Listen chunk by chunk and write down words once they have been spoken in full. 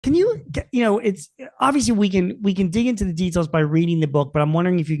Can you, it's obviously we can dig into the details by reading the book, but I'm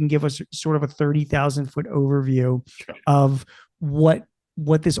wondering if you can give us sort of a 30,000 foot overview Sure. of what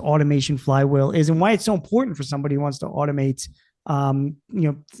this automation flywheel is and why it's so important for somebody who wants to automate,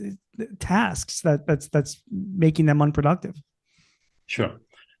 tasks that's making them unproductive. Sure.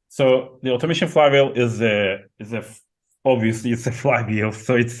 So the automation flywheel obviously it's a flywheel.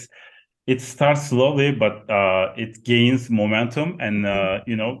 So it starts slowly, but it gains momentum and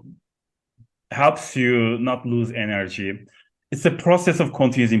helps you not lose energy. It's a process of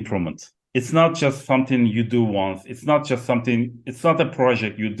continuous improvement. It's not just something you do once. It's not a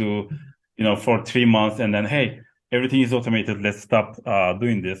project you do, for 3 months and then, hey, everything is automated. Let's stop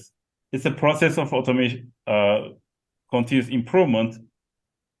doing this. It's a process of automation, continuous improvement,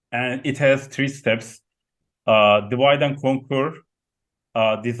 and it has 3 steps: divide and conquer,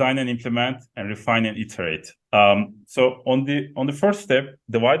 design and implement, and refine and iterate. So on the first step,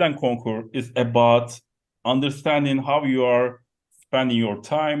 divide and conquer is about understanding how you are spending your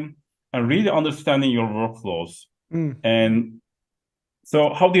time and really understanding your workflows. Mm. And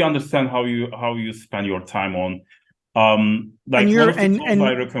so, how do you understand how you spend your time on? And Like one you're of the tools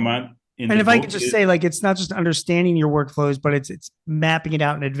I recommend in and the if I could book just is say, like, it's not just understanding your workflows, but it's mapping it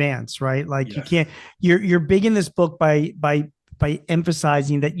out in advance, right? Like, you yes, can't. You're big in this book by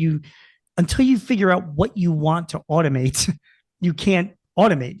emphasizing that you, until you figure out what you want to automate, you can't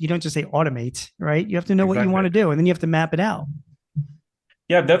automate. You don't just say automate, right? You have to know what you want exactly. to do, and then you have to map it out.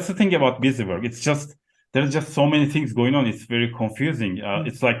 Yeah, that's the thing about busy work. It's just there's just so many things going on. It's very confusing. Mm.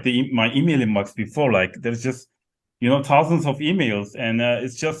 It's like my email inbox before. Like there's just thousands of emails, and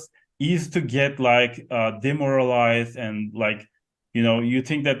it's just easy to get like demoralized and like you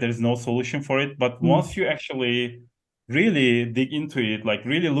think that there's no solution for it. But Mm. once you actually really dig into it, like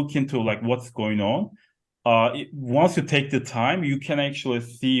really look into like what's going on, once you take the time, you can actually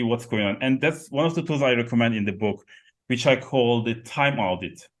see what's going on. And that's one of the tools I recommend in the book, which I call the time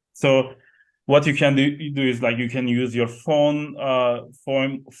audit. So what you do is like you can use your phone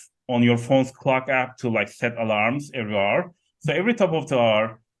on your phone's clock app to like set alarms every hour. So every top of the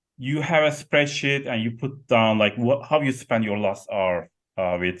hour, you have a spreadsheet and you put down like how you spend your last hour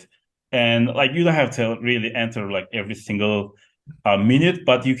with. And like you don't have to really enter like every single minute,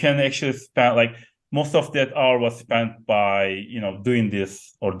 but you can actually spend like most of that hour was spent by doing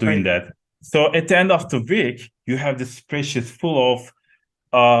this or doing Right. that. So at the end of the week, you have this spreadsheet full of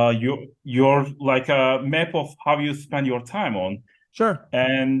your like a map of how you spend your time on. Sure.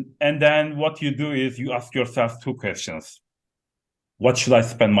 And then what you do is you ask yourself 2 questions. What should I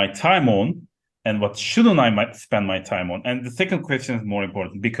spend my time on? And what shouldn't I might spend my time on? And the second question is more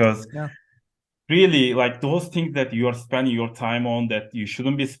important because Yeah. really like those things that you are spending your time on that you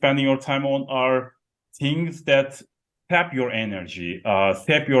shouldn't be spending your time on are things that sap your energy,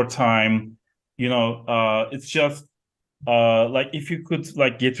 sap your time. It's just like if you could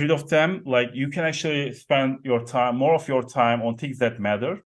like get rid of them, like you can actually spend more of your time on things that matter.